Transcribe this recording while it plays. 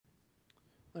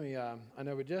I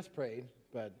know we just prayed,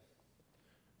 but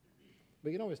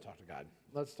we can always talk to God.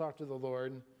 Let's talk to the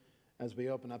Lord as we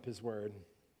open up his word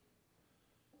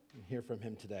and hear from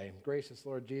him today. Gracious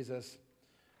Lord Jesus,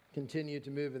 continue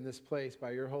to move in this place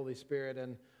by your Holy Spirit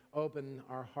and open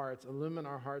our hearts, illumine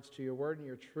our hearts to your word and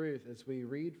your truth as we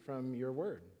read from your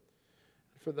word.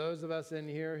 For those of us in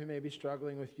here who may be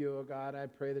struggling with you, oh God, I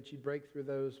pray that you'd break through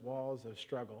those walls of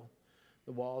struggle,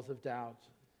 the walls of doubt,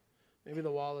 maybe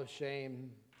the wall of shame,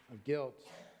 of guilt,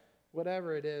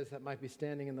 whatever it is that might be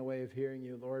standing in the way of hearing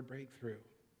you, Lord, break through.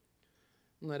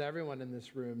 And let everyone in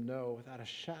this room know without a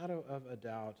shadow of a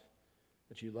doubt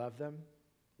that you love them,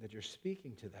 that you're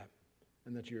speaking to them,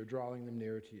 and that you're drawing them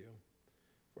nearer to you.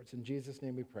 For it's in Jesus'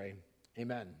 name we pray.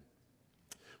 Amen.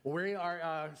 Well, we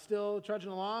are still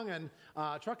trudging along and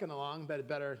trucking along, but a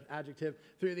better adjective,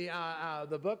 through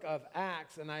the book of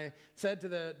Acts. And I said to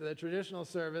the traditional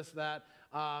service that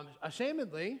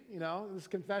ashamedly, this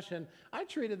confession, I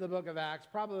treated the book of Acts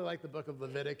probably like the book of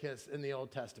Leviticus in the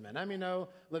Old Testament. I mean, no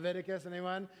Leviticus,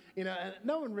 anyone? And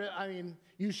no one,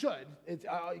 you should. It's,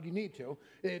 you need to.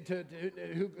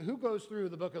 Who goes through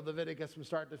the book of Leviticus from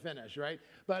start to finish, right?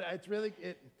 But it's really,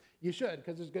 you should,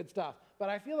 because there's good stuff. But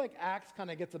I feel like Acts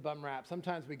kind of gets a bum rap.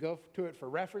 Sometimes we go to it for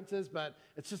references, but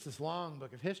it's just this long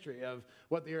book of history of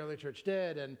what the early church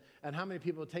did and how many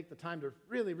people take the time to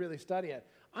really, really study it.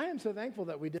 I am so thankful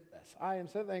that we did this. I am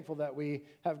so thankful that we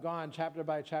have gone chapter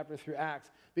by chapter through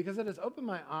Acts because it has opened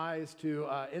my eyes to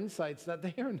insights that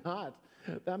they are not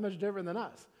that much different than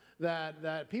us.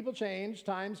 That people change,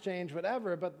 times change,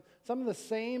 whatever, but some of the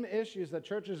same issues that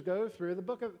churches go through,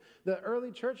 the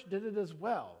early church did it as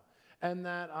well. And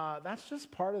that's just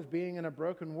part of being in a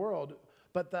broken world.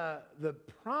 But the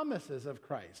promises of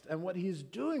Christ and what he's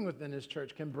doing within his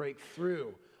church can break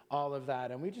through all of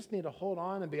that. And we just need to hold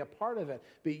on and be a part of it,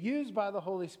 be used by the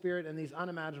Holy Spirit in these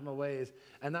unimaginable ways.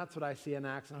 And that's what I see in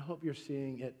Acts, and I hope you're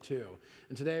seeing it too.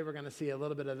 And today we're going to see a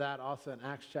little bit of that also in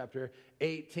Acts chapter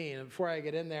 18. And before I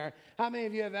get in there, how many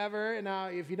of you have ever, now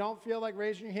if you don't feel like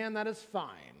raising your hand, that is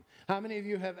fine. How many of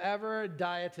you have ever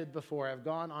dieted before, have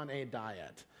gone on a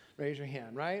diet? Raise your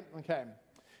hand, right? Okay.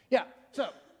 Yeah, so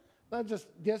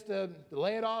just to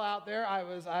lay it all out there, I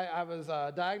was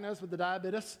diagnosed with the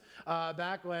diabetes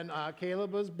back when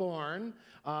Caleb was born.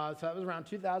 So that was around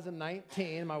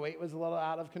 2019. My weight was a little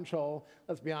out of control.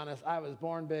 Let's be honest, I was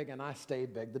born big and I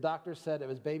stayed big. The doctor said it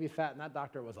was baby fat, and that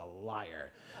doctor was a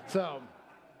liar. So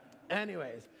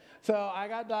anyways, so I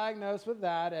got diagnosed with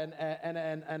that,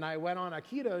 and I went on a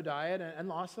keto diet and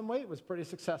lost some weight, was pretty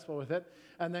successful with it.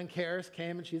 And then Karis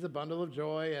came, and she's a bundle of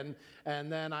joy,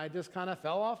 and then I just kind of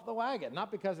fell off the wagon.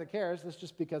 Not because of Karis, it's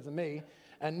just because of me.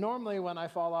 And normally when I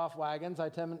fall off wagons,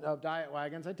 diet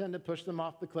wagons, I tend to push them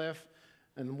off the cliff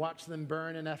and watch them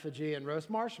burn in effigy and roast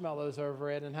marshmallows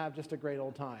over it and have just a great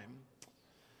old time.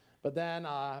 But then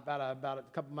about a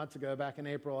couple months ago, back in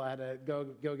April, I had to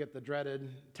go get the dreaded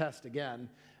test again.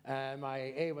 And my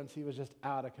A1C was just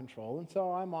out of control. And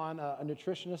so I'm on a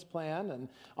nutritionist plan and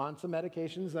on some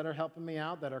medications that are helping me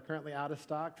out that are currently out of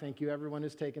stock. Thank you, everyone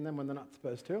who's taken them when they're not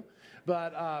supposed to.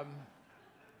 But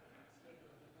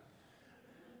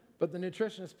the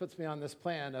nutritionist puts me on this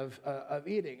plan of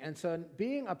eating. And so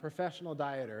being a professional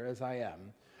dieter, as I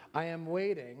am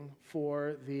waiting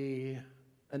for the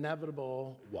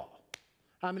inevitable wall.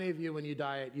 How many of you, when you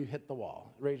diet, you hit the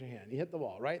wall? Raise your hand. You hit the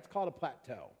wall, right? It's called a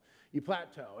plateau. You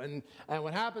plateau. And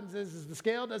what happens is the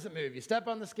scale doesn't move. You step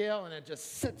on the scale, and it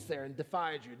just sits there and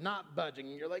defies you, not budging.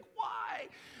 And you're like, why?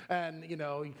 And, you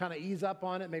kind of ease up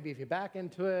on it. Maybe if you back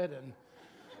into it and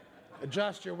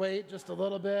adjust your weight just a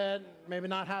little bit, maybe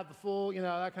not have the full,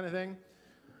 that kind of thing.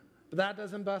 But that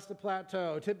doesn't bust a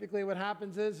plateau. Typically what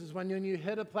happens is when you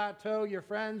hit a plateau, your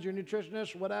friends, your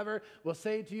nutritionist, whatever, will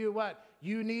say to you what?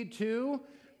 You need to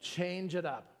change it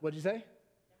up. What'd you say?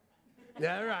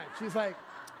 Yeah, right. She's like,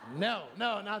 no,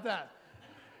 not that.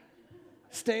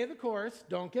 Stay the course.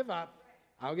 Don't give up.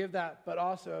 I'll give that. But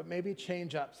also maybe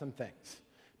change up some things.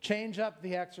 Change up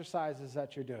the exercises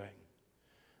that you're doing.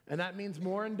 And that means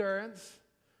more endurance.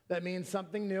 That means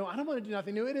something new. I don't want to do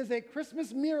nothing new. It is a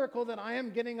Christmas miracle that I am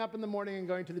getting up in the morning and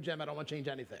going to the gym. I don't want to change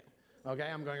anything. Okay?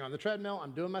 I'm going on the treadmill.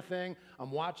 I'm doing my thing.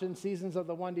 I'm watching Seasons of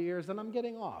the Wonder Years, and I'm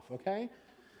getting off. Okay?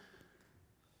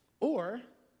 Or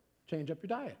change up your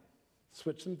diet.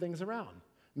 Switch some things around.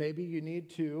 Maybe you need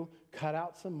to cut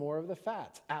out some more of the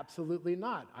fats. Absolutely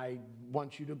not. I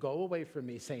want you to go away from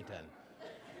me, Satan.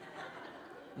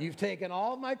 You've taken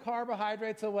all of my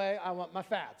carbohydrates away. I want my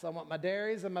fats. I want my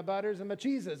dairies and my butters and my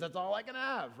cheeses. That's all I can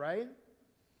have, right?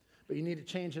 But you need to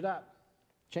change it up.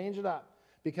 Change it up.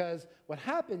 Because what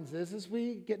happens is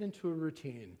we get into a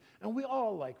routine, and we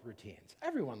all like routines.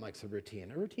 Everyone likes a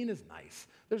routine. A routine is nice.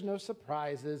 There's no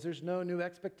surprises. There's no new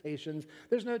expectations.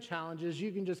 There's no challenges.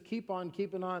 You can just keep on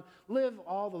keeping on, live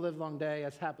all the livelong day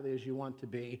as happily as you want to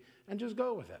be, and just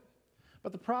go with it.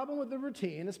 But the problem with the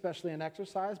routine, especially in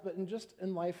exercise, but just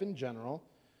in life in general,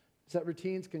 is that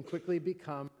routines can quickly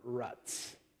become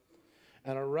ruts.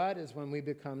 And a rut is when we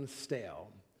become stale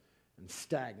and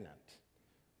stagnant.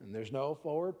 And there's no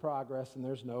forward progress and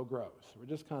there's no growth. We're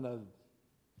just kind of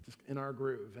just in our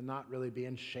groove and not really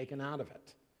being shaken out of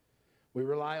it. We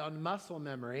rely on muscle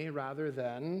memory rather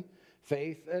than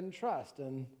faith and trust.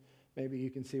 And maybe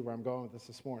you can see where I'm going with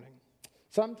this morning.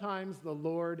 Sometimes the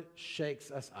Lord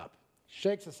shakes us up.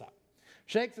 Shakes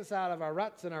us out of our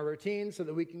ruts and our routines so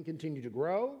that we can continue to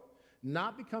grow,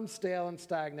 not become stale and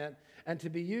stagnant, and to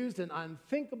be used in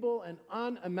unthinkable and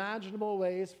unimaginable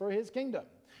ways for his kingdom.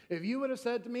 If you would have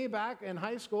said to me back in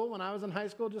high school, when I was in high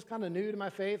school, just kind of new to my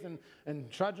faith and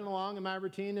trudging along in my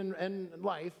routine and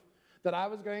life, that I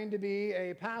was going to be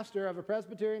a pastor of a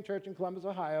Presbyterian church in Columbus,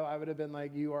 Ohio, I would have been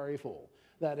like, you are a fool.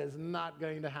 That is not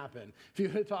going to happen. If you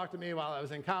had talked to me while I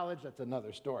was in college, that's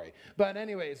another story. But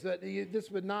anyways,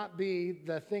 this would not be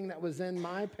the thing that was in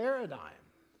my paradigm.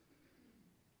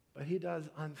 But he does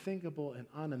unthinkable and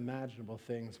unimaginable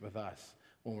things with us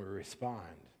when we respond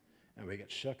and we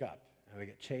get shook up and we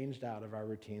get changed out of our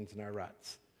routines and our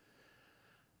ruts.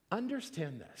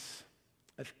 Understand this.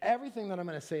 If everything that I'm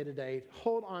going to say today,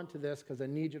 hold on to this because I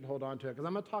need you to hold on to it because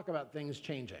I'm going to talk about things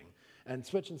changing and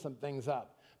switching some things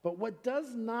up. But what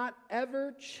does not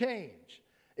ever change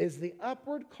is the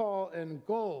upward call and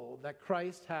goal that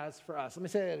Christ has for us. Let me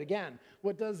say that again.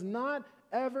 What does not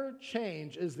ever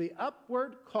change is the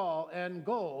upward call and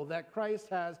goal that Christ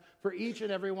has for each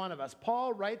and every one of us.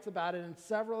 Paul writes about it in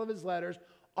several of his letters,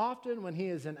 often when he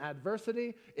is in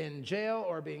adversity, in jail,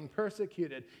 or being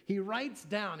persecuted. He writes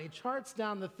down, he charts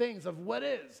down the things of what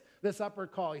is this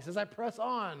upward call. He says, I press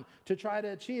on to try to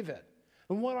achieve it.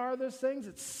 And what are those things?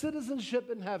 It's citizenship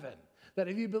in heaven. That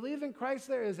if you believe in Christ,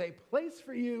 there is a place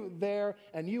for you there,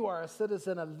 and you are a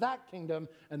citizen of that kingdom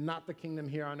and not the kingdom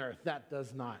here on earth. That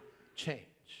does not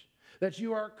change. That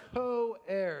you are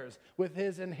co-heirs with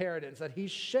his inheritance, that he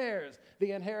shares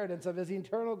the inheritance of his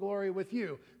eternal glory with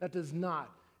you. That does not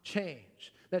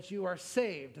change. That you are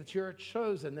saved, that you are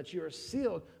chosen, that you are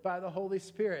sealed by the Holy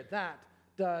Spirit. That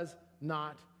does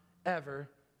not ever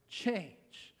change.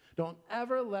 Don't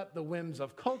ever let the whims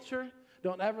of culture,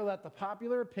 don't ever let the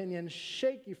popular opinion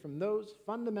shake you from those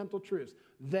fundamental truths.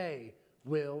 They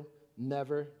will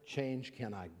never change.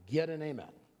 Can I get an amen?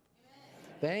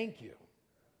 Thank you.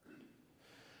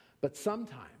 But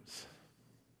sometimes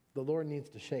the Lord needs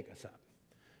to shake us up.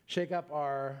 Shake up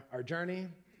our journey,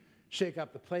 shake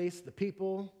up the place, the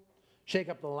people, shake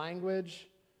up the language,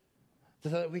 so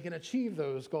that we can achieve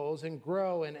those goals and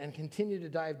grow and continue to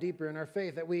dive deeper in our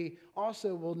faith, that we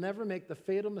also will never make the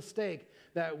fatal mistake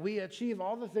that we achieve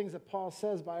all the things that Paul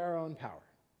says by our own power.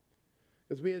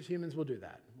 Because we as humans will do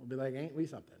that. We'll be like, ain't we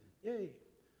something? Yay.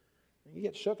 And you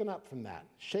get shooken up from that.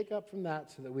 Shake up from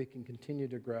that so that we can continue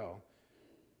to grow.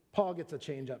 Paul gets a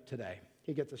change up today.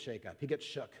 He gets a shake up. He gets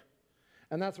shook.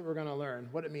 And that's what we're going to learn,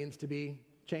 what it means to be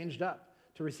changed up,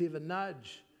 to receive a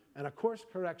nudge and a course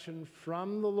correction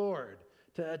from the Lord,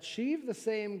 to achieve the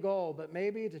same goal, but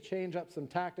maybe to change up some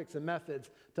tactics and methods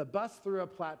to bust through a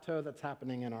plateau that's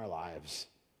happening in our lives.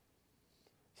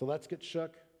 So let's get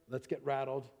shook. Let's get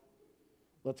rattled.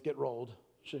 Let's get rolled.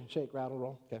 Shake, rattle,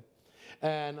 roll. Okay.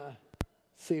 And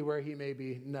see where he may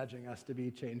be nudging us to be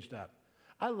changed up.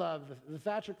 I love the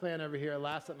Thatcher clan over here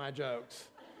laughs at my jokes.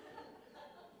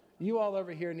 You all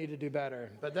over here need to do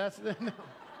better, but that's... No.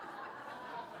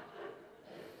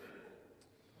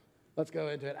 Let's go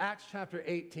into it. Acts chapter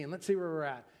 18. Let's see where we're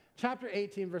at. Chapter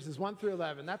 18, verses 1 through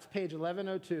 11. That's page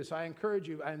 1102. So I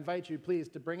invite you, please,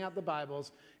 to bring out the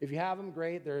Bibles. If you have them,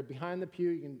 great. They're behind the pew.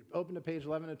 You can open to page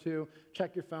 1102,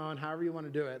 check your phone, however you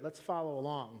want to do it. Let's follow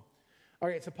along. All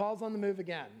right, so Paul's on the move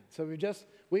again. So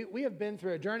we have been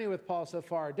through a journey with Paul so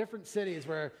far, different cities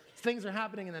where things are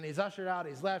happening, and then he's ushered out,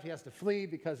 he's left, he has to flee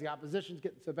because the opposition's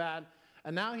getting so bad.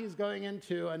 And now he's going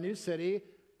into a new city,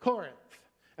 Corinth.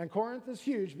 And Corinth is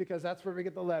huge because that's where we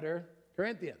get the letter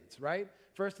Corinthians, right?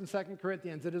 1st and 2nd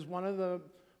Corinthians. It is one of the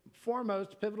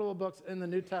foremost pivotal books in the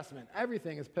New Testament.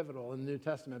 Everything is pivotal in the New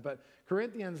Testament, but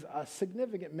Corinthians, a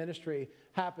significant ministry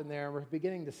happened there. We're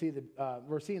beginning to see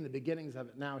we're seeing the beginnings of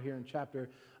it now here in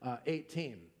chapter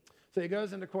 18. So he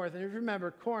goes into Corinth, and if you remember,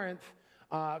 Corinth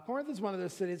is one of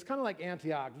those cities, kind of like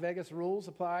Antioch. Vegas rules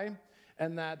apply,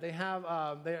 and that they have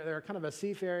they're kind of a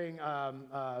seafaring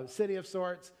city of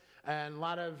sorts. and a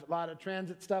lot of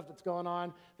transit stuff that's going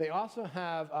on. They also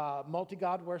have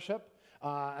multi-god worship.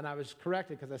 And I was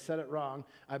corrected because I said it wrong.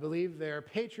 I believe their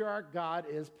patriarch god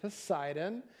is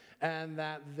Poseidon, and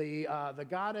that the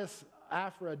goddess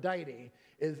Aphrodite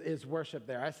is worshipped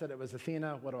there. I said it was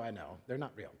Athena. What do I know? They're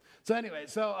not real. So anyway,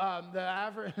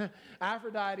 the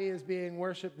Aphrodite is being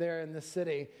worshipped there in this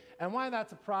city. And why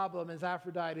that's a problem is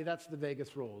Aphrodite, that's the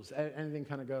Vegas rules. Anything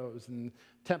kind of goes. And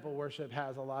temple worship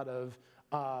has a lot of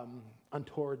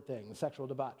untoward things, sexual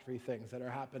debauchery things that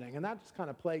are happening. And that just kind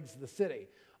of plagues the city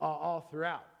all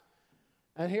throughout.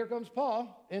 And here comes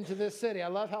Paul into this city. I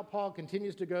love how Paul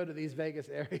continues to go to these Vegas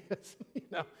areas.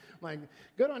 Like,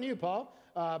 good on you, Paul.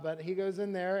 But he goes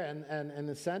in there and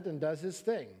is sent and does his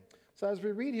thing. So as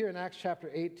we read here in Acts chapter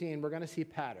 18, we're going to see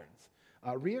patterns,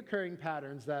 reoccurring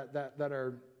patterns that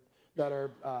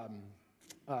are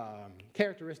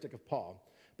characteristic of Paul.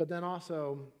 But then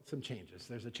also some changes.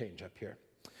 There's a change up here.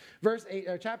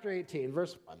 Chapter 18,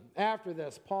 verse 1. After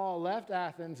this, Paul left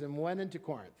Athens and went into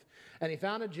Corinth. And he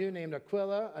found a Jew named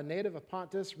Aquila, a native of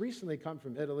Pontus, recently come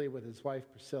from Italy with his wife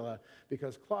Priscilla,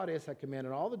 because Claudius had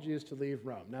commanded all the Jews to leave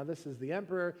Rome. Now, this is the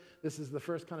emperor. This is the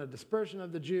first kind of dispersion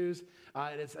of the Jews.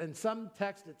 In some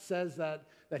text, it says that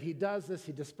he does this.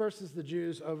 He disperses the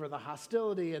Jews over the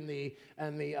hostility and the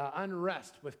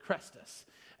unrest with Chrestus.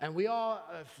 And we all,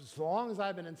 as long as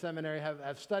I've been in seminary,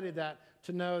 have studied that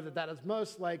to know that is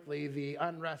most likely the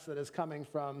unrest that is coming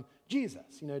from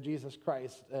Jesus, Jesus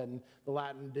Christ, and the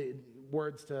Latin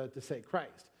words to say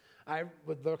Christ.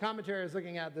 The commentary I was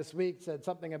looking at this week said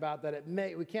something about that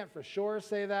we can't for sure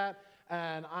say that,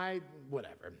 and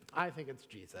whatever. I think it's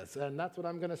Jesus, and that's what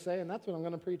I'm going to say, and that's what I'm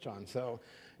going to preach on. So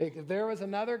if there was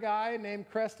another guy named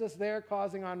Chrestus there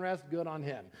causing unrest, good on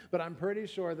him. But I'm pretty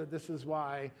sure that this is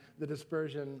why the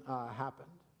dispersion happened.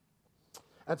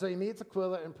 And so he meets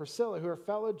Aquila and Priscilla, who are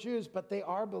fellow Jews, but they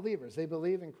are believers. They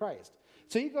believe in Christ.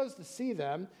 So he goes to see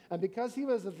them, and because he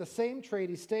was of the same trade,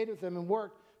 he stayed with them and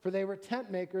worked, for they were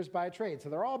tent makers by trade. So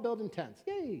they're all building tents.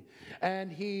 Yay!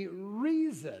 And he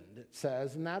reasoned, it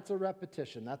says, and that's a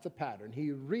repetition, that's a pattern.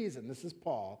 He reasoned, this is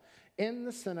Paul, in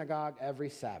the synagogue every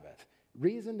Sabbath.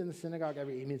 Reasoned in the synagogue it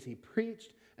means he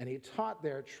preached and he taught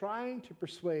there, trying to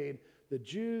persuade the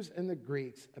Jews and the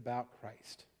Greeks about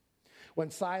Christ. When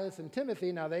Silas and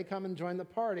Timothy, now they come and join the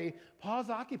party, Paul's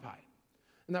occupied.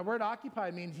 And that word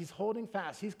occupied means he's holding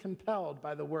fast. He's compelled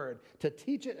by the word to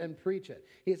teach it and preach it.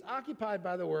 He's occupied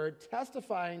by the word,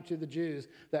 testifying to the Jews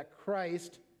that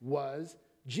Christ was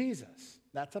Jesus.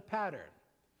 That's a pattern.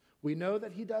 We know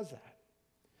that he does that.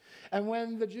 And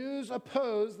when the Jews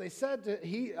oppose, he says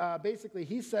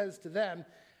to them,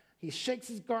 he shakes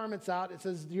his garments out. It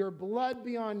says, "Your blood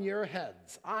be on your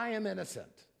heads. I am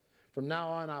innocent. From now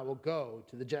on, I will go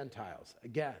to the Gentiles."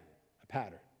 Again, a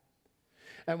pattern.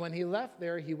 And when he left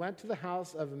there, he went to the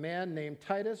house of a man named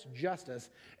Titus Justus,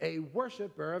 a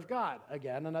worshiper of God.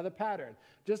 Again, another pattern.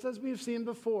 Just as we've seen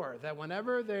before, that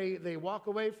whenever they walk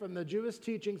away from the Jewish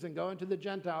teachings and go into the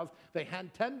Gentiles, they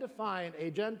tend to find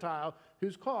a Gentile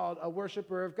who's called a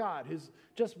worshiper of God, who's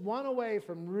just one away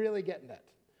from really getting it.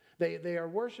 They are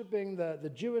worshiping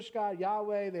the Jewish God,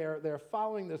 Yahweh. They're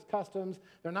following those customs.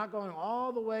 They're not going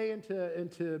all the way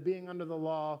into being under the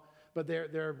law, but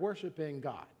they're worshiping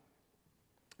God.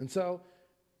 And so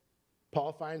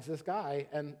Paul finds this guy,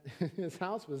 and his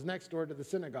house was next door to the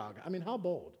synagogue. I mean, how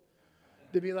bold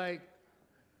to be like,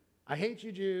 I hate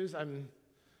you Jews. I'm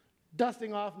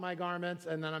dusting off my garments,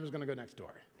 and then I'm just going to go next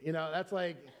door. That's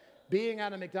like being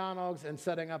at a McDonald's and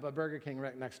setting up a Burger King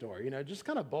right next door. Just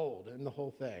kind of bold in the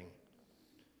whole thing.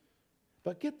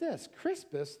 But get this,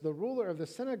 Crispus, the ruler of the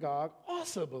synagogue,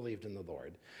 also believed in the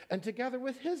Lord, and together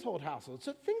with his whole household.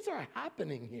 So things are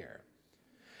happening here.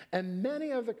 And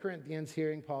many of the Corinthians,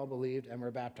 hearing Paul, believed and were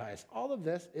baptized. All of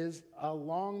this is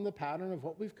along the pattern of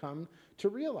what we've come to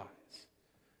realize.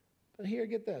 But here,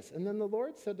 get this. And then the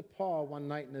Lord said to Paul one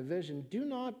night in a vision, "Do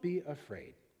not be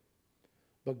afraid,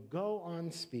 but go on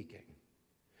speaking,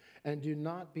 and do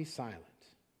not be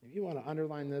silent." If you want to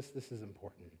underline this is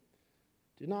important.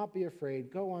 Do not be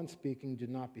afraid, go on speaking, do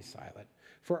not be silent.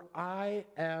 For I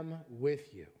am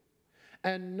with you,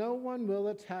 and no one will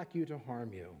attack you to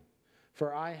harm you.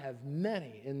 For I have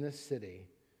many in this city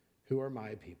who are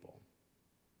my people.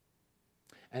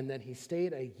 And then he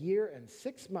stayed 1 year and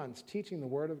 6 months teaching the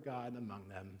word of God among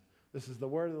them. This is the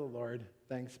word of the Lord.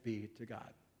 Thanks be to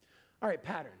God. All right,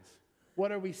 patterns.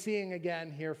 What are we seeing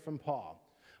again here from Paul?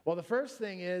 Well, the first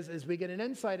thing is we get an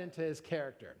insight into his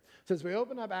character. So as we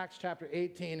open up Acts chapter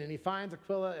 18, and he finds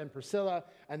Aquila and Priscilla,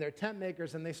 and they're tent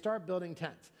makers, and they start building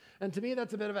tents. And to me,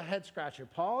 that's a bit of a head scratcher.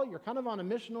 Paul, you're kind of on a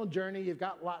missional journey. You've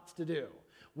got lots to do.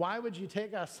 Why would you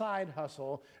take a side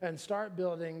hustle and start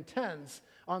building tents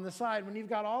on the side when you've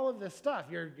got all of this stuff?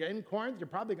 You're in Corinth, you're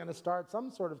probably going to start some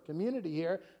sort of community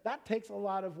here. That takes a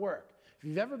lot of work. If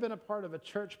you've ever been a part of a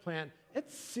church plant,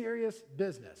 it's serious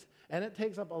business. And it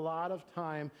takes up a lot of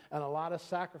time and a lot of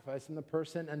sacrifice in the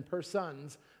person and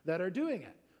persons that are doing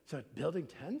it. So building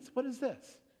tents, what is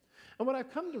this? And what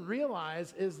I've come to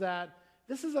realize is that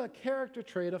this is a character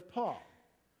trait of Paul.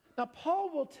 Now,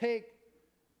 Paul will take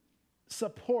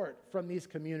support from these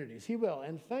communities. He will,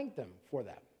 and thank them for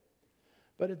that.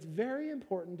 But it's very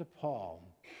important to Paul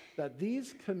that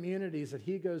these communities that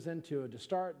he goes into to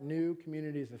start new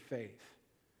communities of faith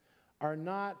are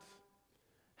not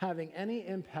having any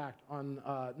impact on,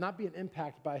 not being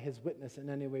impacted by his witness in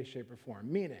any way, shape, or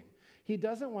form. Meaning, he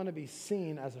doesn't want to be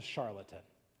seen as a charlatan.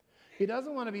 He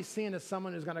doesn't want to be seen as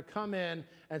someone who's going to come in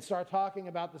and start talking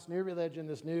about this new religion,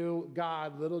 this new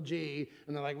God, little g,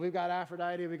 and they're like, we've got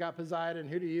Aphrodite, we got Poseidon,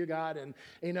 who do you got? And,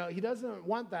 he doesn't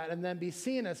want that and then be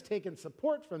seen as taking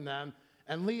support from them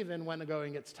and leaving when the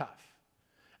going gets tough.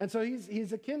 And so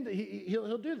he's akin to,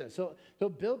 he'll do this. He'll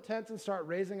build tents and start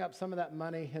raising up some of that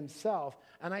money himself.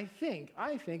 And I think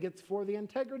it's for the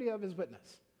integrity of his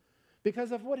witness.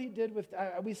 Because of what he did with,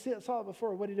 we saw it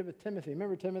before, what he did with Timothy.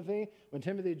 Remember Timothy? When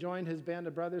Timothy joined his band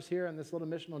of brothers here on this little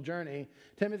missional journey,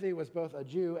 Timothy was both a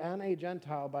Jew and a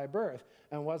Gentile by birth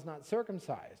and was not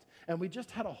circumcised. And we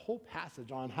just had a whole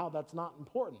passage on how that's not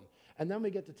important. And then we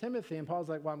get to Timothy and Paul's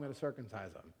like, well, I'm going to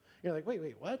circumcise him. You're like, wait,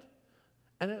 what?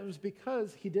 And it was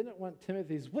because he didn't want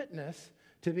Timothy's witness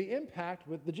to be impacted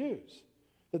with the Jews.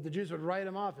 That the Jews would write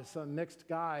him off as some mixed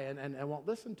guy and won't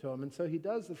listen to him. And so he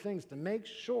does the things to make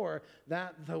sure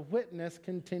that the witness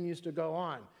continues to go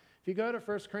on. If you go to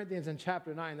 1 Corinthians in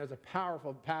chapter 9, there's a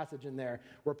powerful passage in there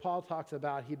where Paul talks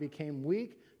about he became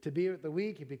weak to be with the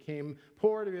weak. He became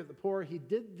poor to be with the poor. He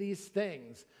did these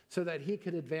things so that he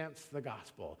could advance the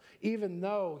gospel, even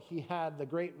though he had the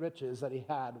great riches that he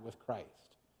had with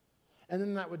Christ. And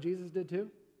isn't that what Jesus did too?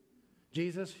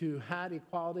 Jesus, who had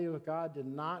equality with God, did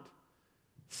not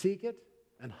seek it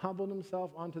and humbled himself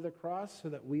onto the cross so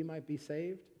that we might be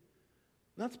saved.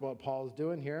 That's what Paul is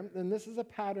doing here. And this is a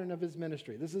pattern of his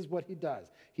ministry. This is what he does.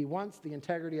 He wants the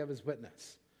integrity of his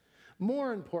witness.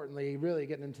 More importantly, really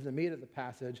getting into the meat of the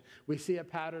passage, we see a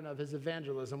pattern of his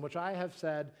evangelism, which I have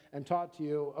said and taught to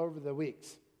you over the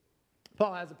weeks.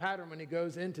 Paul has a pattern when he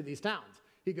goes into these towns.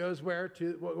 He goes where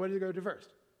does he go to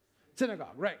first?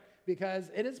 Synagogue, right. Because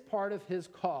it is part of his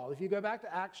call. If you go back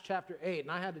to Acts chapter 8,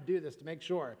 and I had to do this to make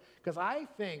sure, because I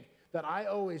think that I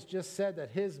always just said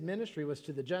that his ministry was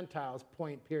to the Gentiles,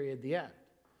 point, period, the end.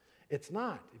 It's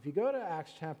not. If you go to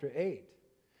Acts chapter 8,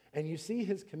 and you see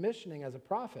his commissioning as a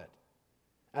prophet,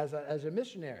 as a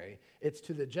missionary, it's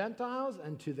to the Gentiles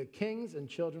and to the kings and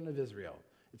children of Israel.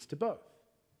 It's to both.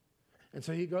 And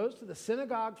so he goes to the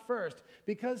synagogue first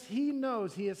because he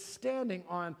knows he is standing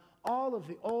on all of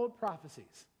the old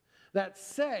prophecies that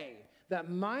say that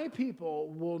my people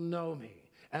will know me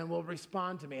and will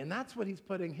respond to me. And that's what he's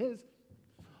putting his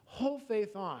whole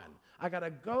faith on. I got to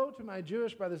go to my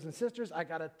Jewish brothers and sisters. I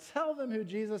got to tell them who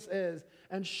Jesus is,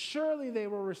 and surely they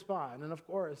will respond. And of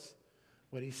course,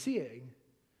 what he's seeing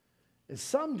is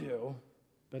some do,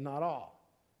 but not all.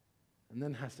 And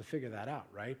then has to figure that out,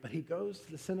 right? But he goes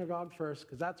to the synagogue first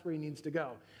because that's where he needs to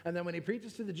go. And then when he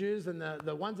preaches to the Jews and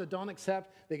the ones that don't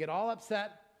accept, they get all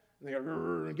upset. And they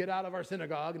go, get out of our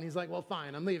synagogue. And he's like, well,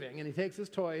 fine, I'm leaving. And he takes his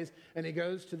toys and he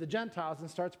goes to the Gentiles and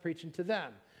starts preaching to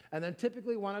them. And then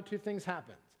typically one of two things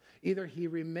happens. Either he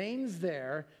remains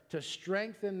there to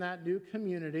strengthen that new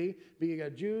community, be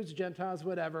it Jews, Gentiles,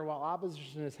 whatever, while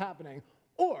opposition is happening,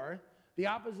 or the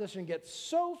opposition gets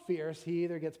so fierce he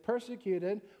either gets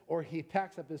persecuted or he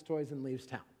packs up his toys and leaves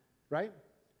town, right?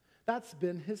 That's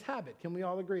been his habit. Can we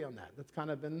all agree on that? That's kind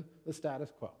of been the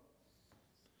status quo.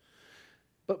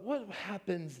 But what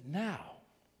happens now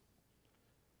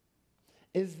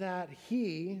is that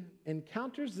he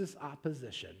encounters this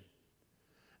opposition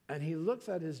and he looks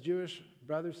at his Jewish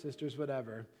brothers, sisters,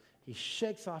 whatever. He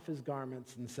shakes off his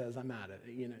garments and says, I'm at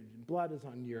it. Blood is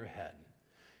on your head.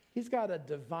 He's got a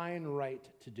divine right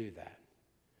to do that.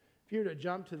 If you were to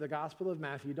jump to the Gospel of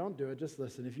Matthew, don't do it, just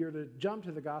listen. If you were to jump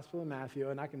to the Gospel of Matthew,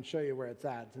 and I can show you where it's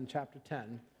at, it's in chapter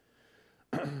 10,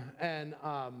 and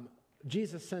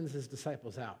Jesus sends his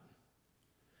disciples out.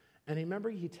 And remember,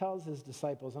 he tells his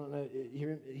disciples,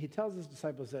 he tells his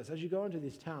disciples this, as you go into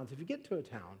these towns, if you get to a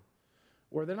town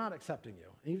where they're not accepting you,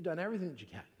 and you've done everything that you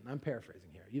can, and I'm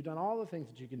paraphrasing here, you've done all the things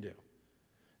that you can do,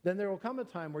 then there will come a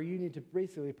time where you need to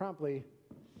basically promptly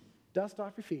dust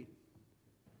off your feet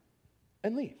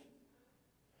and leave.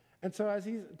 And so as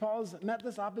Paul's met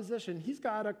this opposition, he's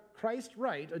got a Christ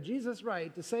right, a Jesus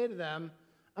right, to say to them,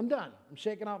 I'm done. I'm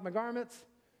shaking off my garments.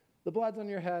 The blood's on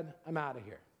your head. I'm out of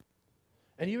here.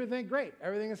 And you would think, great,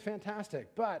 everything is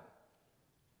fantastic. But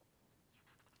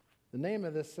the name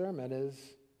of this sermon is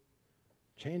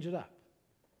Change It Up.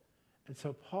 And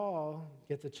so Paul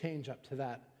gets a change up to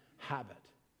that habit.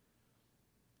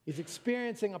 He's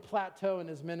experiencing a plateau in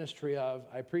his ministry of,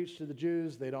 I preach to the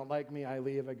Jews, they don't like me, I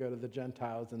leave, I go to the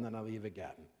Gentiles, and then I leave again.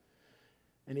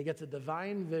 And he gets a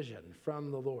divine vision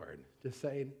from the Lord to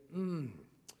say,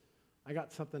 I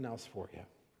got something else for you.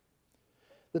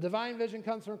 The divine vision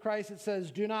comes from Christ. It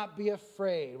says, do not be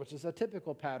afraid, which is a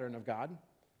typical pattern of God.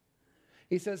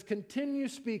 He says, continue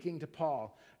speaking to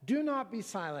Paul. Do not be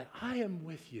silent. I am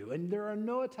with you. And there are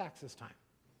no attacks this time.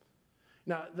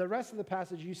 Now, the rest of the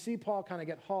passage, you see Paul kind of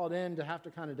get hauled in to have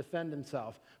to kind of defend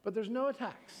himself. But there's no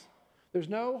attacks. There's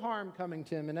no harm coming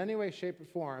to him in any way, shape, or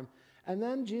form. And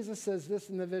then Jesus says this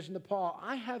in the vision to Paul,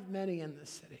 I have many in this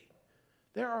city.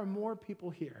 There are more people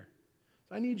here.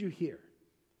 So I need you here.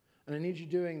 And I need you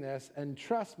doing this, and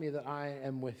trust me that I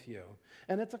am with you.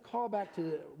 And it's a callback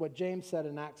to what James said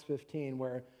in Acts 15,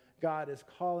 where God is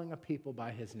calling a people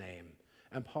by his name.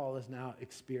 And Paul is now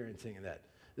experiencing that.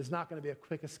 There's not going to be a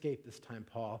quick escape this time,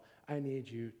 Paul. I need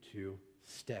you to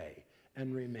stay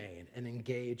and remain and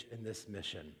engage in this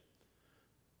mission.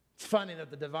 It's funny that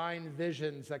the divine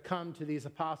visions that come to these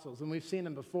apostles, and we've seen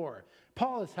them before.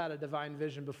 Paul has had a divine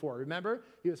vision before. Remember,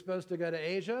 he was supposed to go to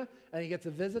Asia, and he gets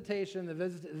a visitation.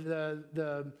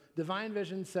 The divine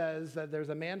vision says that there's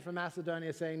a man from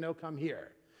Macedonia saying, no, come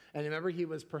here. And remember, he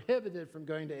was prohibited from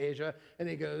going to Asia, and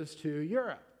he goes to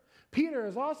Europe. Peter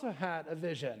has also had a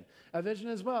vision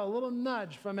as well, a little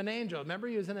nudge from an angel. Remember,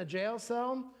 he was in a jail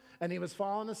cell, and he was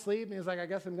falling asleep, and he was like, I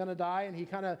guess I'm going to die. And he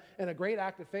kind of, in a great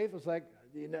act of faith, was like,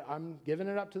 I'm giving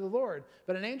it up to the Lord.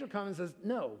 But an angel comes and says,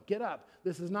 no, get up.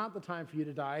 This is not the time for you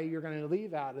to die. You're going to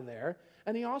leave out of there.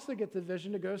 And he also gets a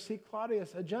vision to go see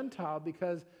Claudius, a Gentile,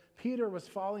 because Peter was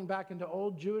falling back into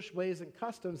old Jewish ways and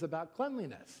customs about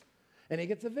cleanliness. And he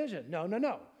gets a vision.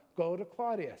 No. Go to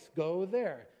Claudius. Go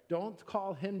there. Don't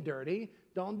call him dirty.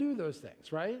 Don't do those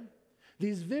things, right?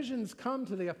 These visions come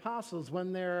to the apostles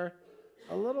when they're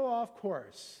a little off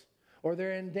course or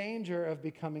they're in danger of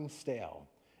becoming stale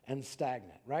and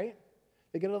stagnant, right?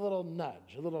 They get a little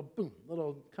nudge, a little boom,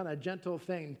 little kind of gentle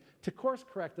thing to course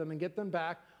correct them and get them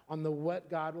back on the what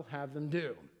God will have them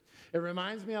do. It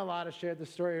reminds me a lot, I shared the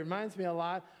story, it reminds me a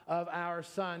lot of our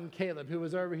son Caleb, who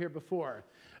was over here before.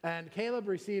 And Caleb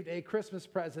received a Christmas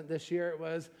present this year. It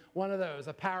was one of those,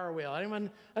 a Power Wheel.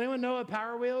 Anyone know what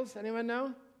Power Wheels? Anyone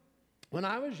know? When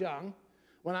I was young,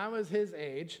 when I was his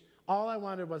age, all I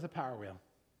wanted was a Power Wheel.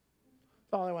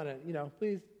 That's all I wanted.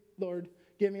 Please, Lord,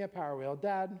 give me a Power Wheel.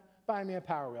 Dad, buy me a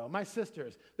Power Wheel. My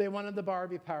sisters, they wanted the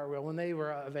Barbie Power Wheel when they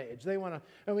were of age.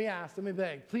 And we asked and we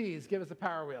begged, please give us a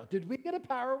Power Wheel. Did we get a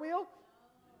Power Wheel?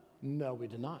 No, we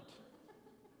did not.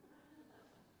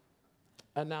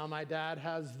 And now my dad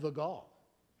has the gall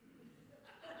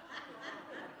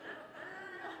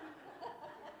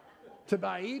to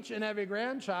buy each and every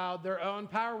grandchild their own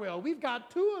Power Wheel. We've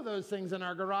got 2 of those things in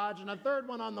our garage and a 3rd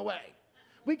one on the way.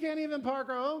 We can't even park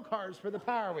our own cars for the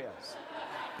Power Wheels.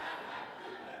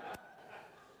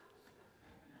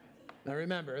 Now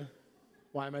remember,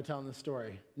 why am I telling this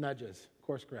story? Nudges,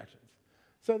 course corrections.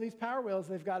 So these Power Wheels,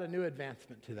 they've got a new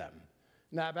advancement to them.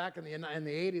 Now back in the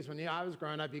 80s when I was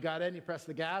growing up, you got in, you press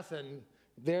the gas, and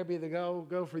there be the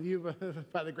go for you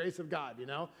by the grace of God,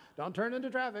 Don't turn into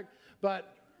traffic.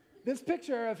 But this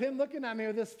picture of him looking at me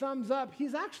with this thumbs up,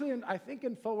 he's actually, I think,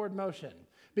 in forward motion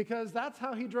because that's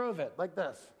how he drove it, like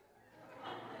this.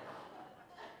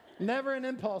 Never an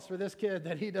impulse for this kid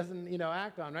that he doesn't,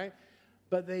 act on, right?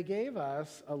 But they gave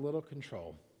us a little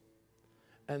control.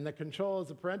 And the control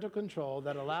is a parental control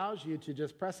that allows you to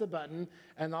just press a button,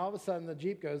 and all of a sudden the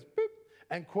Jeep goes boop,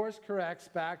 and course corrects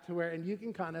back to where, and you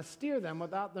can kind of steer them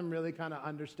without them really kind of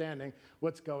understanding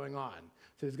what's going on.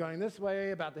 So he's going this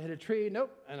way, about to hit a tree,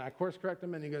 nope, and I course correct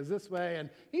him, and he goes this way, and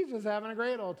he's just having a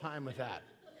great old time with that.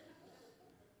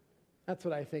 That's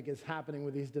what I think is happening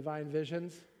with these divine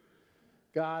visions.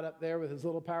 God up there with his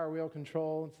little Power Wheel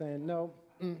control and saying, no,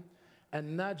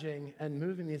 and nudging and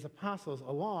moving these apostles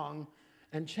along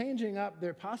and changing up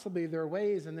possibly their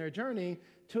ways and their journey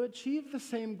to achieve the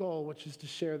same goal, which is to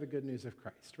share the good news of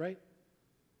Christ, right?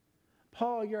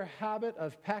 Paul, your habit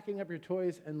of packing up your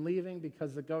toys and leaving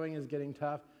because the going is getting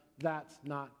tough, that's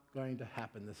not going to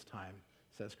happen this time,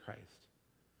 says Christ.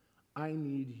 I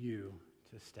need you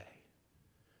to stay.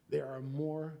 There are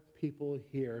more people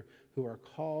here who are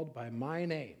called by my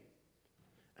name,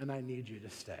 and I need you to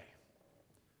stay.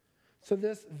 So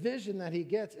this vision that he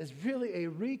gets is really a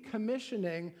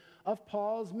recommissioning of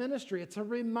Paul's ministry. It's a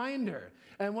reminder.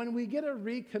 And when we get a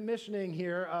recommissioning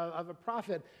here of a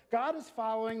prophet, God is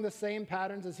following the same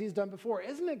patterns as he's done before.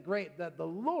 Isn't it great that the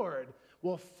Lord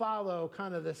will follow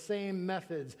kind of the same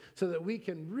methods so that we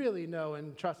can really know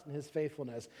and trust in his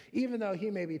faithfulness, even though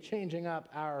he may be changing up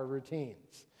our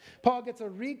routines? Paul gets a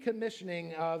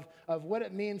recommissioning of what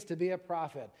it means to be a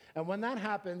prophet. And when that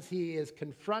happens, he is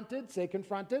confronted, say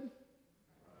confronted,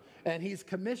 and he's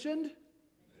commissioned,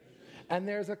 and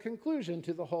there's a conclusion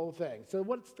to the whole thing. So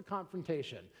what's the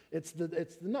confrontation? It's the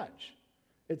nudge.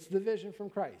 It's the vision from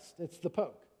Christ. It's the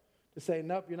poke to say,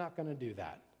 nope, you're not going to do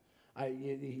that.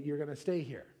 You're going to stay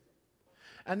here.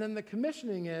 And then the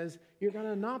commissioning is you're going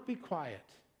to not be quiet.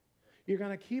 You're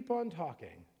going to keep on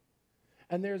talking.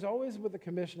 And there's always with the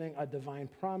commissioning a divine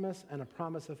promise and a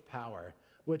promise of power,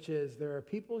 which is there are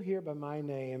people here by my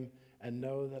name and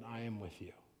know that I am with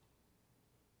you.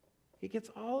 He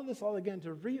gets all of this all again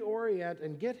to reorient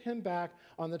and get him back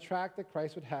on the track that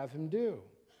Christ would have him do.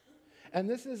 And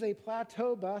this is a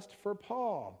plateau bust for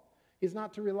Paul. He's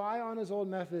not to rely on his old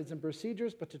methods and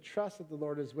procedures, but to trust that the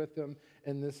Lord is with him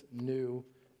in this new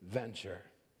venture.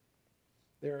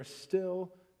 There are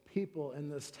still people in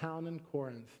this town in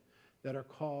Corinth that are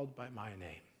called by my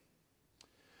name.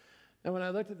 And when I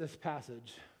looked at this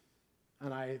passage,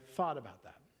 and I thought about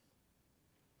that,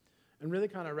 and really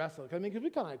kind of wrestled, I mean, because we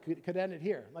kind of could end it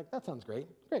here. Like, that sounds great.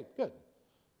 Great, good.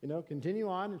 You know, continue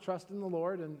on and trust in the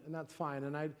Lord, and that's fine.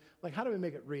 And how do we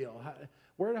make it real?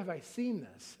 Where have I seen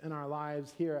this in our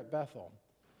lives here at Bethel?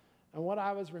 And what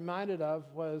I was reminded of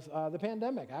was the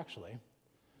pandemic, actually.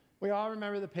 We all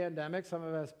remember the pandemic. Some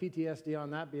of us PTSD on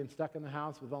that, being stuck in the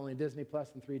house with only Disney Plus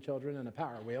and 3 children and a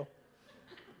Power Wheel.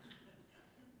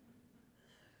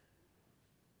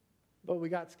 But we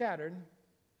got scattered.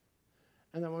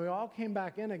 And then when we all came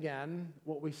back in again,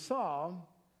 what we saw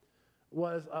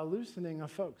was a loosening of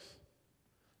folks.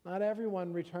 Not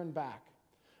everyone returned back.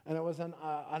 And it was an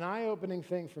eye-opening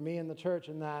thing for me in the church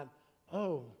in that,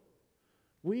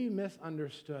 we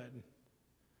misunderstood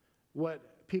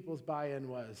what people's buy-in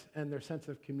was and their sense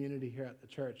of community here at the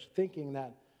church, thinking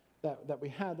that we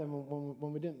had them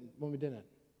when we didn't.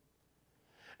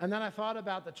 And then I thought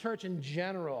about the church in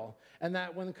general, and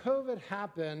that when COVID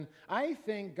happened, I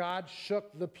think God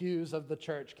shook the pews of the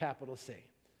church, capital C.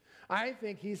 I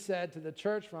think he said to the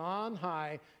church from on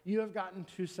high, you have gotten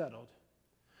too settled.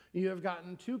 You have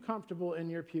gotten too comfortable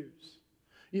in your pews.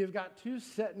 You've got too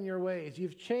set in your ways.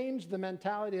 You've changed the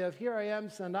mentality of here I am,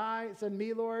 send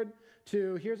me, Lord,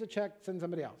 to here's a check, send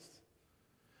somebody else.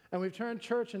 And we've turned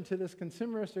church into this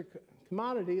consumeristic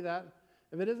commodity that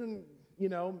if it isn't,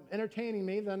 entertaining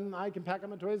me, then I can pack up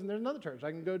my toys and there's another church.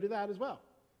 I can go do that as well.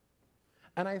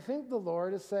 And I think the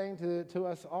Lord is saying to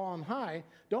us all on high,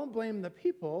 don't blame the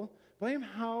people, blame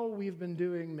how we've been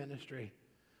doing ministry.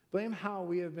 Blame how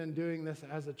we have been doing this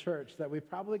as a church, that we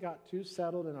probably got too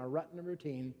settled in our rut and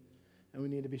routine, and we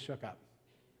need to be shook up.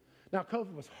 Now,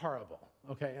 COVID was horrible,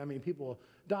 okay? I mean, people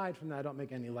died from that. I don't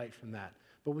make any light from that.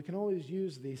 But we can always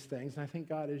use these things, and I think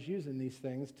God is using these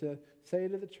things to say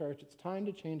to the church, it's time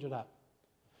to change it up.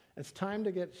 It's time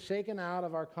to get shaken out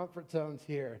of our comfort zones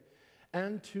here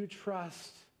and to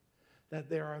trust that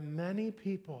there are many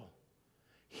people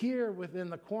here within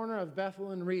the corner of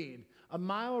Bethel and Reed, a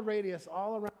mile radius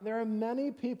all around. There are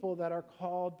many people that are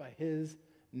called by his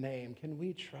name. Can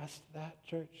we trust that,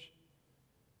 church?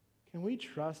 Can we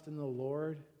trust in the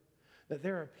Lord that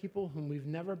there are people whom we've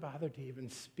never bothered to even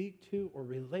speak to or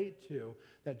relate to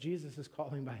that Jesus is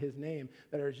calling by his name,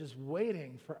 that are just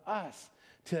waiting for us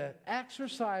to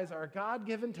exercise our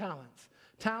God-given talents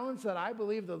that I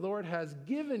believe the Lord has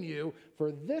given you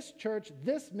for this church,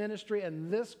 this ministry,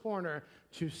 and this corner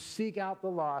to seek out the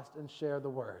lost and share the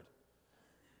word.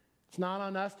 It's not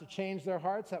on us to change their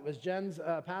hearts. That was Jen's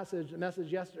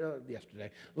message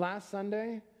yesterday, last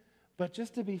Sunday. But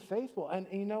just to be faithful. And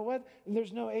you know what?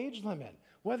 There's no age limit.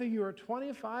 Whether you are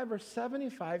 25 or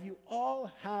 75, you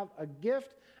all have a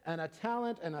gift and a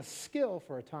talent and a skill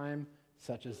for a time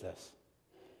such as this.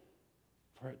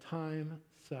 For a time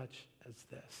such as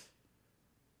this.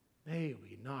 May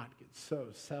we not get so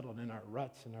settled in our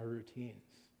ruts and our routines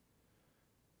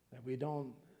that we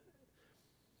don't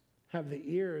have the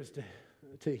ears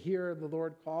to hear the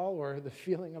Lord call or the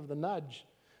feeling of the nudge,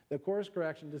 the course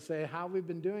correction to say how we've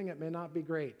been doing it may not be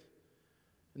great.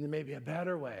 And there may be a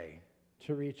better way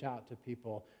to reach out to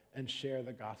people and share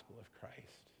the gospel of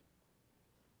Christ.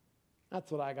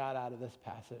 That's what I got out of this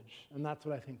passage. And that's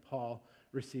what I think Paul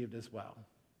received as well.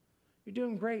 You're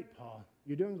doing great, Paul.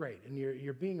 You're doing great. And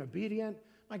you're being obedient.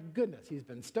 My goodness, he's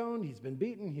been stoned, he's been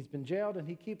beaten, he's been jailed, and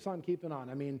he keeps on keeping on.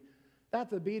 I mean,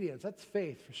 That's obedience. That's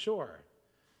faith for sure.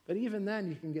 But even then,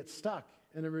 you can get stuck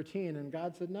in a routine. And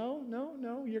God said, no,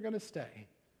 you're going to stay.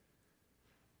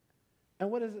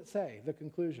 And what does it say? The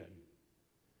conclusion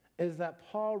is that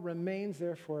Paul remains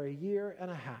there for a year and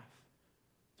a half.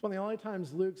 It's one of the only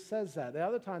times Luke says that. The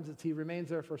other times it's he remains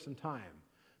there for some time.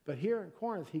 But here in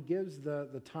Corinth, he gives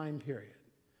the time period.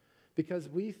 Because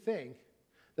we think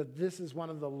that this is one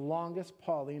of the longest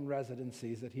Pauline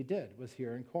residencies that he did, was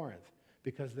here in Corinth.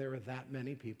 Because there were that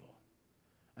many people.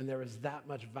 And there was that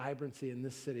much vibrancy in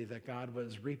this city that God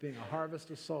was reaping a harvest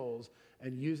of souls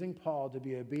and using Paul to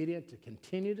be obedient, to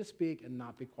continue to speak and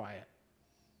not be quiet.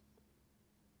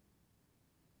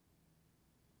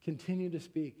 Continue to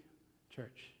speak,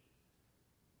 church.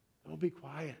 Don't be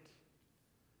quiet.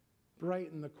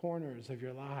 Brighten the corners of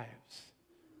your lives,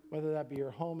 whether that be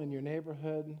your home and your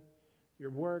neighborhood,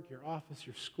 your work, your office,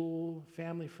 your school,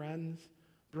 family, friends.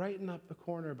 Brighten up the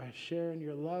corner by sharing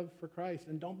your love for Christ,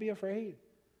 and don't be afraid.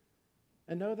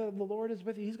 And know that the Lord is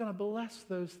with you. He's going to bless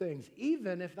those things.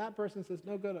 Even if that person says,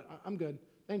 no, good, I'm good,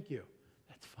 thank you.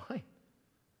 That's fine.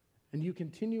 And you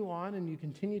continue on and you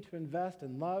continue to invest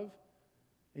in love,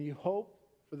 and you hope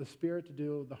for the Spirit to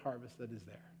do the harvest that is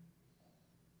there.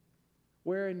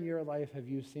 Where in your life have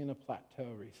you seen a plateau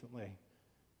recently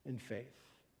in faith?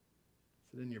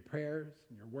 Is it in your prayers,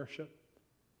 in your worship,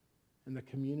 in the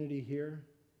community here?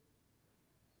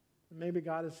 Maybe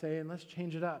God is saying, let's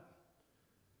change it up.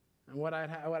 And what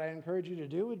I encourage you to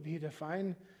do would be to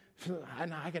find,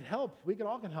 and I can help, we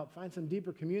all can help, find some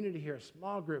deeper community here, a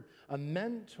small group, a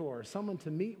mentor, someone to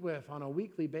meet with on a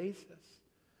weekly basis.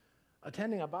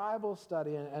 Attending a Bible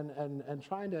study and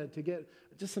trying to get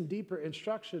just some deeper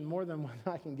instruction, more than what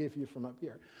I can give you from up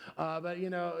here. But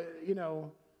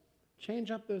change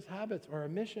up those habits, or a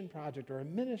mission project or a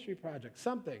ministry project,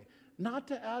 something. Not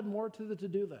to add more to the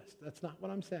to-do list. That's not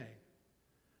what I'm saying.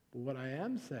 But what I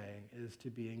am saying is to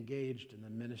be engaged in the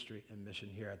ministry and mission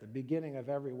here. At the beginning of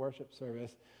every worship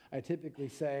service, I typically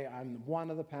say I'm one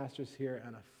of the pastors here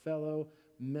and a fellow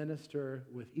minister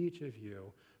with each of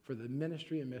you for the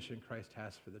ministry and mission Christ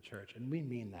has for the church. And we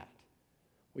mean that.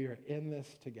 We are in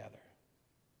this together.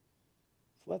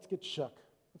 So let's get shook.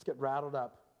 Let's get rattled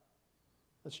up.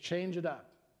 Let's change it up.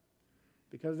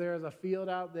 Because there is a field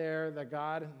out there that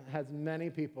God has many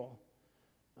people.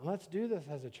 And let's do this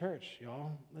as a church,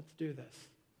 y'all. Let's do this.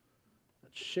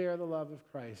 Let's share the love of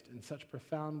Christ in such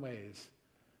profound ways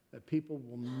that people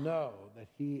will know that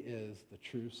he is the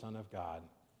true Son of God.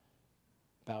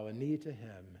 Bow a knee to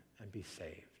him and be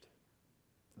saved.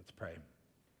 Let's pray.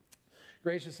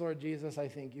 Gracious Lord Jesus, I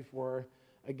thank you for,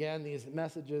 again, these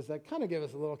messages that kind of give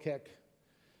us a little kick.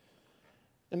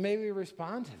 And may we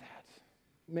respond to that.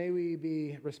 May we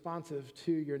be responsive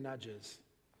to your nudges,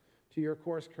 to your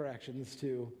course corrections,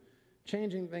 to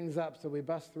changing things up so we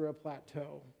bust through a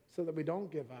plateau, so that we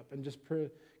don't give up and just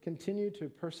continue to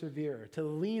persevere, to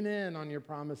lean in on your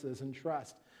promises and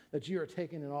trust that you are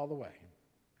taking it all the way.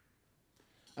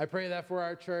 I pray that for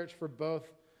our church, for both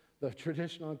the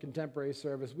traditional and contemporary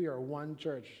service, we are one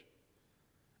church.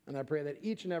 And I pray that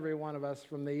each and every one of us,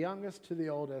 from the youngest to the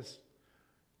oldest,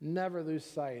 never lose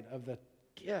sight of the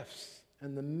gifts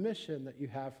and the mission that you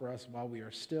have for us while we are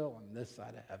still on this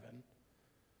side of heaven.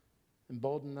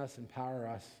 Embolden us, empower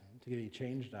us to get you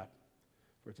changed up.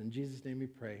 For it's in Jesus' name we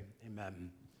pray. Amen.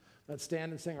 Let's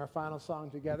stand and sing our final song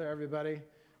together, everybody.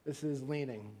 This is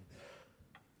Leaning.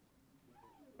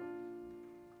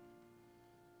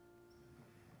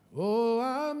 Oh,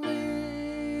 I'm leaning,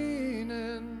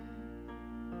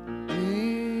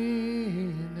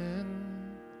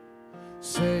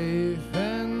 safe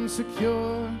and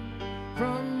secure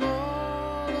from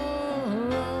all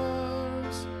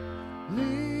alarms,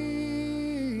 leaning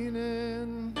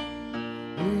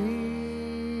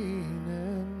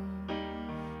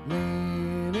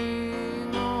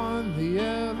on the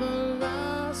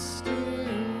everlasting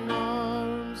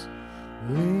arms,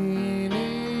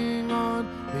 leaning on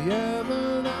the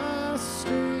everlasting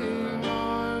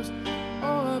arms. Oh,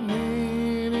 I'm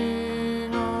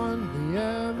leaning on the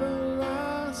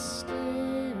everlasting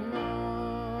arms.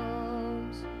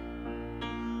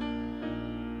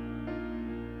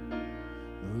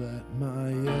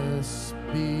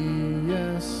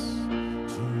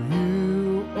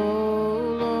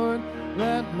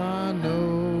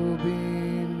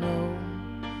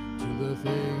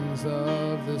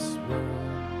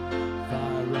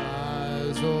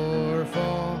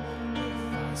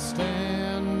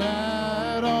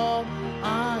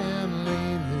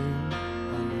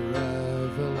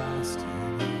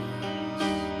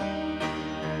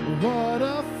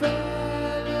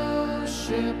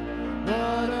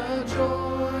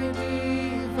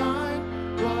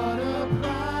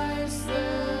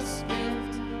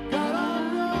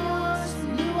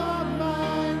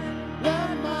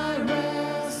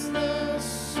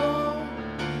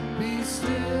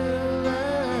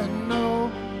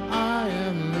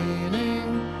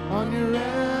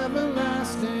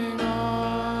 everlasting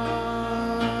arms.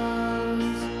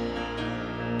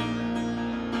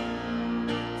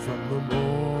 From the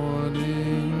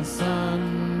morning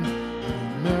sun,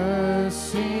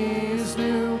 mercies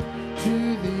new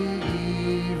to the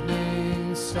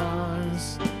evening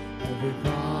stars. Every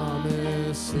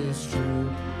promise is true.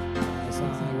 As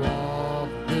I walk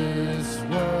this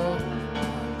world,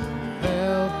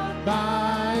 held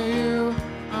by you,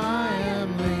 I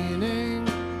am leaning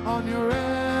on your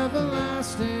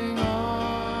everlasting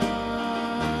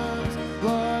arms.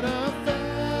 What a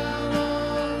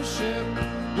fellowship,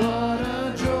 what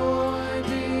a joy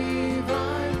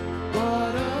divine,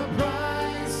 what a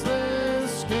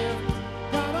priceless gift.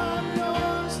 God, I'm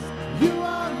yours, you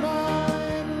are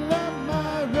mine. Let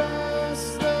my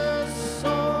restless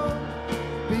soul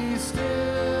be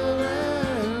still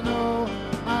and know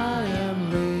I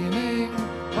am leaning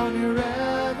on your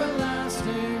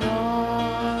everlasting arms.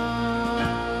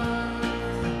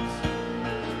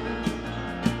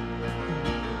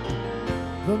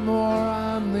 The more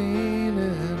I'm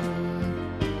leaning,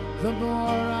 the more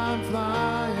I'm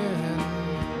flying.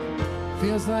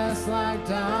 Feels less like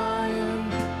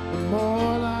dying, and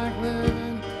more like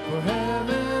living for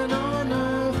heaven on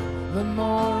earth. The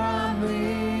more I'm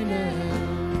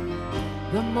leaning,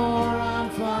 the more I'm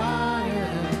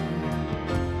flying.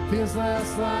 Feels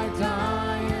less like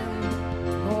dying,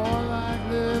 more like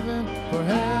living for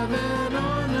heaven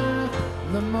on earth.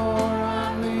 The more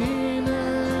I'm leaning,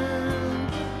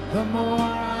 the more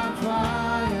I'm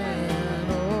flying.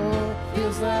 Oh,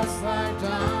 feels less like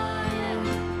dying,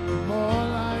 more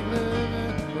like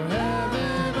living for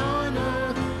heaven on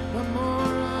earth. The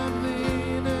more I'm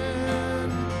leaning,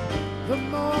 the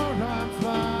more I'm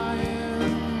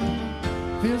flying.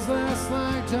 Feels less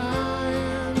like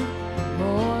dying,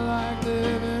 more like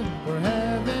living for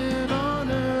heaven on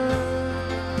earth.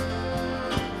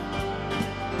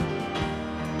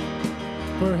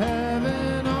 For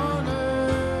heaven on earth.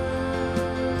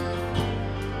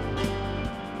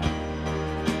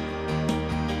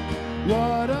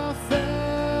 What a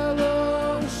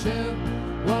fellowship,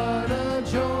 what a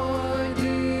joy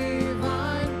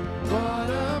divine, what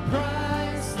a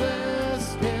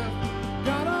priceless gift.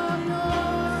 God, I'm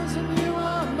yours and you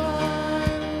are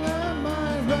mine. Let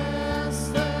my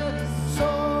restless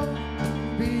soul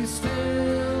be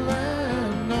still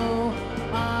and know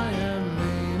I am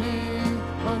leaning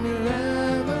on your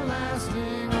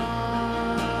everlasting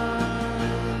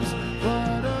arms.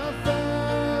 What a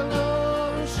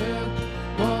fellowship,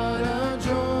 what a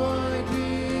joy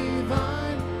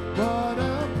divine, what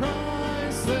a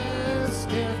priceless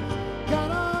gift.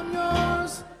 God, I'm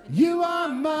yours, you are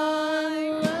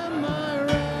mine. Let my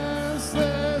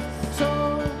restless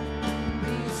soul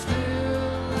be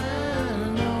still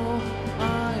and know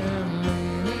I am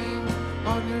leaning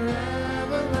on your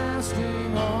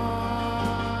everlasting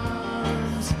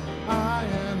arms. I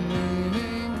am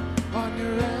leaning on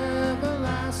your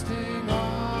everlasting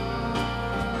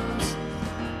arms.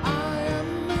 I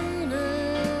am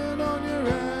leaning on your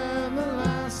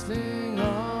everlasting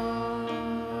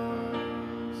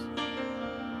arms.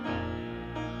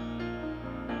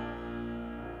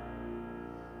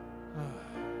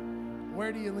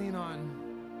 Where do you lean on?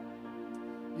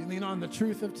 You lean on the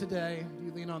truth of today? Do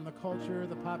you lean on the culture,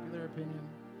 the popular opinion?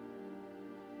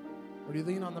 Or do you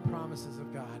lean on the promises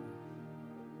of God?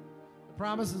 The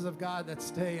promises of God that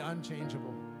stay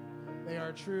unchangeable. They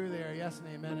are true, they are yes and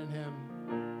amen in Him.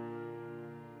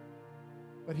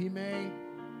 But He may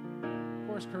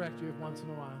course correct you once in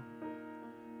a while,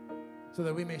 so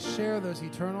that we may share those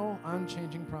eternal,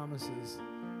 unchanging promises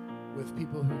with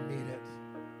people who need it,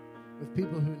 with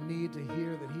people who need to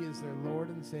hear that He is their Lord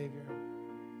and Savior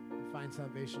and find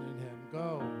salvation in Him.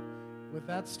 Go with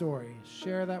that story.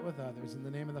 Share that with others in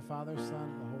the name of the Father, Son,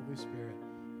 and the Holy Spirit.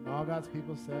 And all God's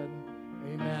people said,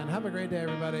 amen. Have a great day,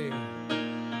 everybody.